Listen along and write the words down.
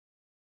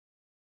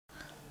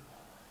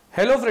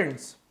Hello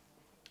friends,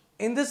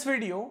 in this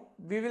video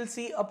we will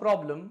see a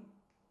problem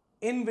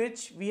in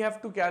which we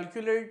have to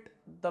calculate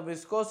the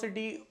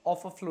viscosity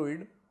of a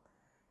fluid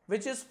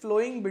which is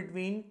flowing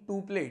between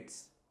two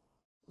plates.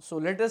 So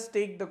let us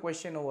take the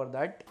question over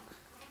that.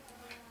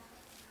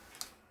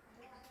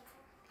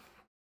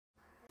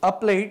 A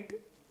plate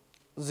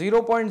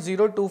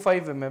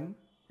 0.025 mm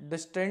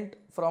distant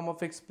from a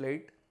fixed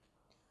plate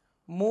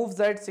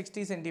moves at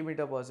 60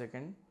 cm per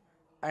second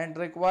and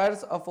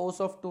requires a force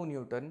of 2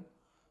 Newton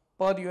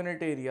per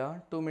unit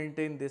area to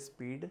maintain this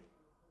speed.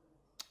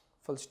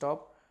 Full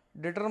stop.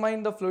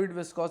 Determine the fluid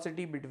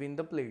viscosity between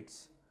the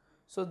plates.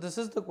 So this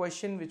is the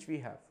question which we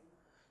have.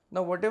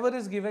 Now whatever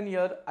is given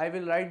here, I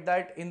will write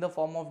that in the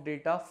form of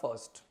data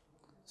first.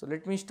 So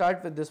let me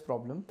start with this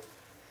problem.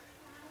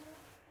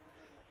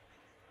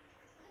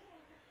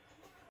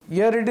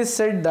 Here it is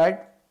said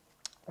that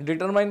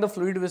determine the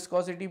fluid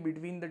viscosity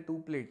between the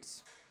two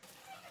plates.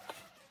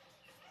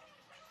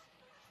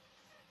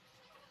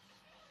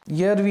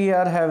 Here we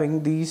are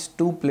having these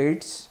two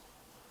plates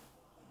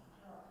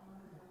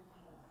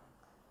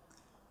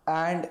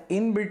and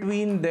in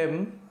between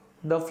them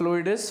the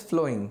fluid is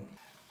flowing.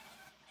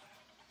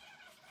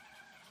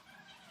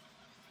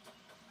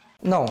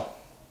 Now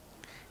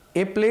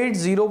a plate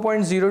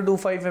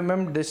 0.025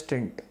 mm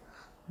distant.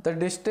 The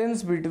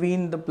distance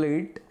between the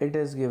plate, it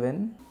is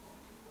given.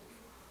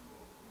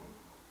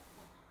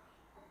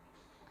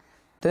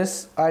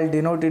 This I'll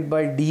denote it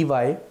by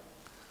dy.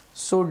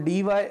 So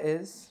dy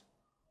is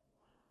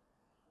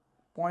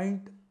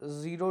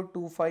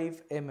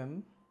 0.025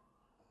 mm,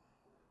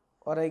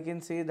 or I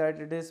can say that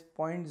it is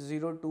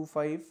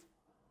 0.025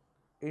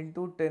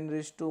 into 10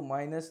 raised to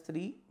minus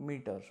 3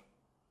 meter.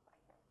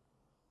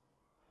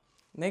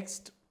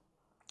 Next,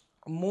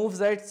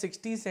 moves at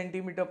 60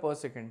 centimeter per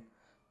second.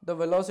 The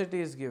velocity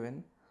is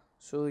given.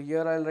 So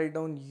here I'll write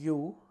down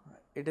u.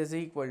 It is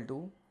equal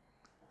to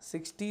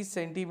 60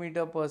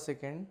 centimeter per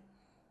second.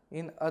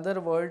 In other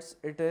words,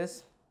 it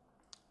is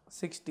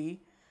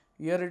 60.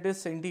 Here it is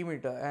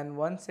centimeter, and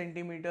 1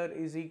 centimeter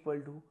is equal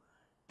to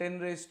 10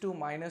 raised to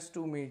minus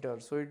 2 meter.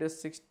 So it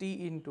is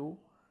 60 into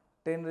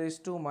 10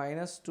 raised to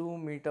minus 2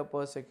 meter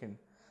per second.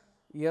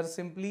 Here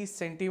simply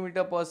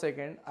centimeter per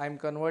second, I am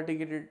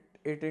converting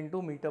it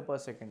into meter per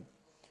second.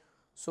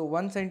 So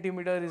 1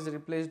 centimeter is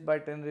replaced by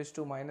 10 raised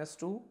to minus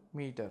 2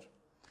 meter.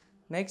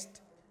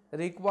 Next,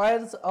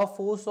 requires a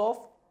force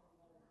of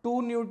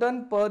 2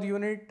 Newton per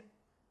unit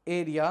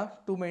area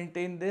to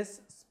maintain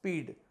this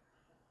speed.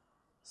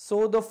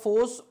 So the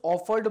force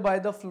offered by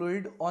the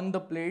fluid on the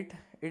plate,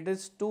 it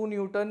is 2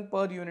 Newton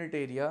per unit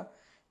area.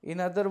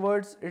 In other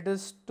words, it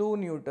is 2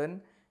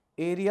 Newton.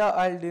 Area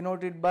I'll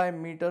denote it by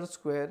meter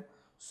square.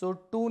 So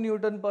 2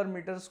 Newton per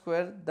meter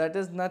square, that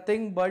is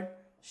nothing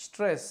but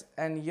stress,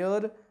 and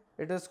here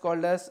it is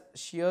called as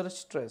shear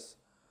stress.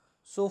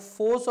 So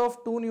force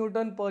of 2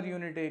 Newton per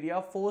unit area,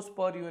 force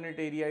per unit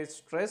area is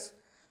stress.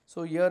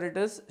 So here it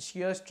is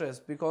shear stress,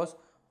 because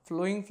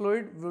flowing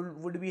fluid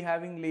would be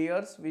having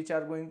layers which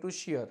are going to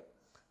shear.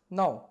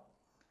 Now,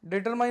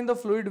 determine the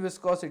fluid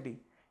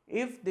viscosity.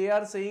 If they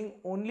are saying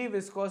only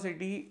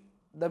viscosity,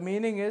 the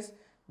meaning is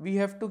we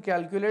have to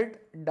calculate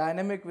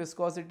dynamic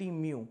viscosity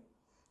mu.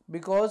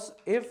 Because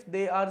if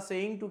they are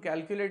saying to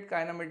calculate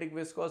kinematic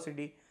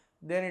viscosity,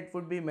 then it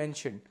would be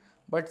mentioned.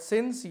 But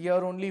since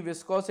here only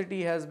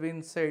viscosity has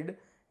been said,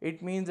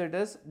 it means it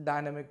is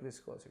dynamic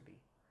viscosity.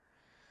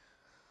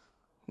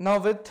 Now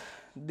with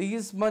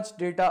these much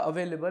data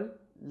available,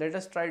 let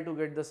us try to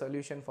get the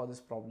solution for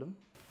this problem.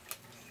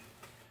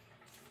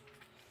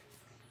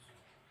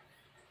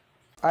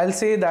 I'll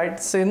say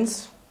that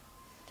since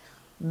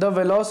the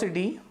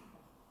velocity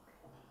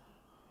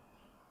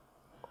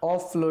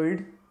of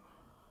fluid,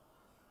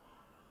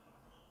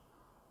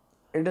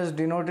 it is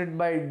denoted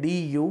by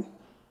du,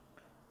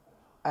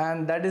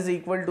 and that is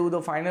equal to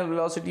the final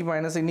velocity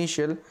minus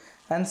initial,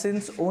 and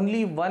since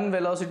only one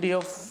value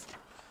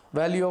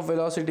of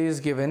velocity is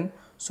given,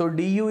 so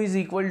du is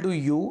equal to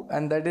u,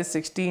 and that is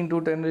 60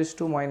 into 10 raised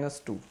to minus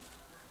 2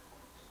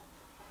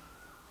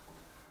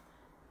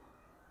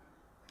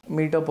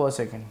 meter per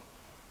second.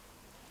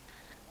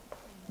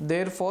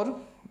 Therefore,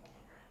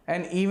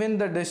 and even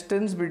the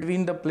distance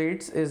between the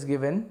plates is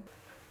given,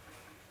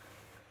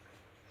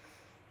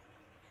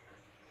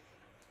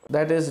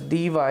 that is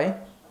dy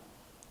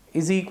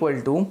is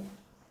equal to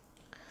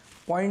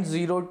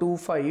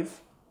 0.025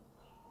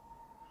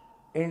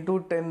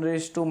 into 10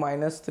 raised to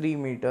minus 3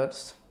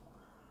 meters.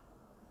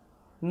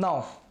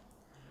 Now,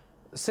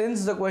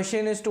 since the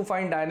question is to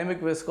find dynamic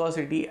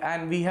viscosity,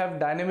 and we have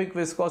dynamic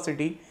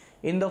viscosity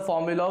in the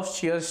formula of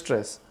shear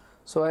stress,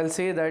 so I'll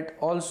say that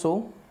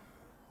also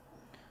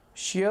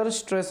shear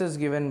stress is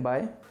given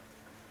by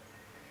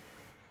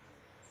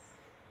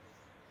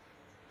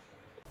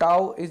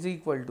tau is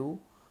equal to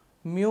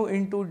mu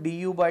into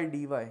du by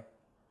dy,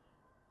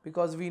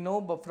 because we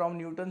know from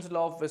Newton's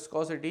law of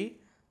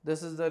viscosity,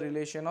 this is the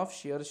relation of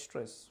shear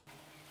stress.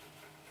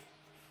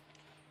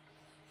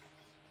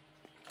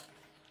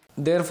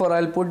 Therefore,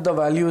 I'll put the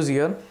values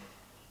here.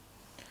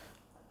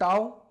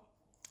 Tau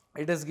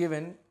it is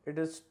given, it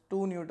is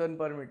 2 Newton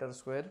per meter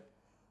square.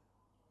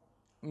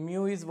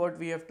 Mu is what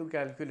we have to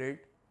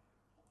calculate.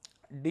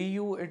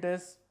 Du it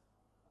is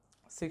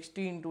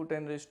 60 into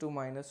 10 raised to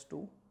minus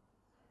 2.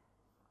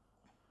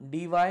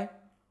 Dy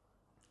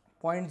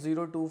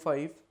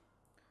 0.025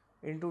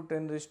 into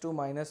 10 raised to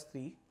minus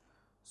 3.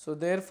 So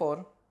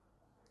therefore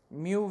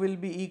mu will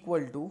be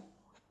equal to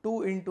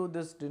 2 into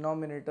this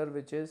denominator,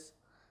 which is,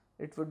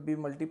 it would be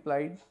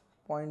multiplied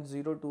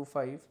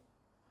 0.025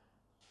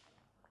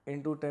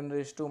 into 10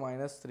 raised to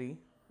minus 3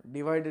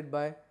 divided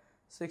by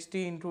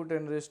 60 into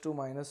 10 raised to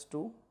minus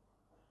 2.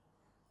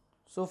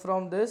 So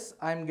from this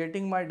I am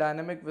getting my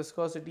dynamic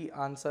viscosity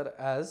answer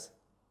as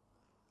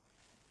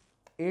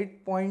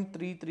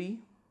 8.33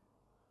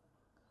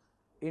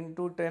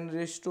 into 10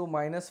 raised to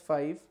minus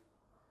 5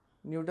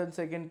 Newton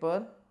second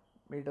per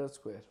meter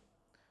square.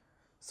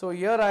 So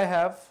here I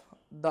have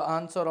the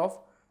answer of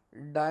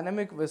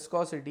dynamic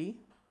viscosity,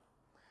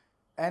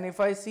 and if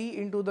I see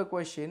into the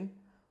question,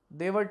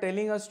 they were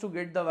telling us to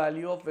get the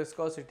value of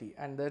viscosity,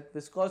 and that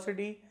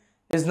viscosity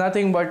is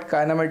nothing but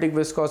kinematic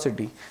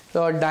viscosity,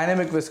 or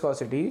dynamic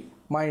viscosity.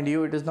 Mind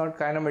you, it is not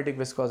kinematic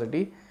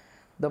viscosity.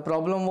 The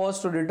problem was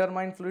to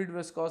determine fluid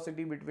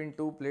viscosity between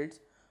two plates.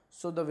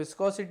 So the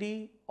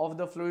viscosity of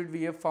the fluid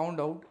we have found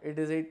out, it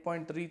is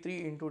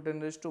 8.33 into 10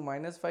 raised to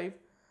minus 5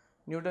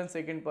 Newton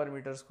second per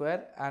meter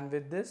square, and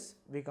with this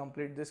we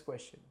complete this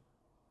question.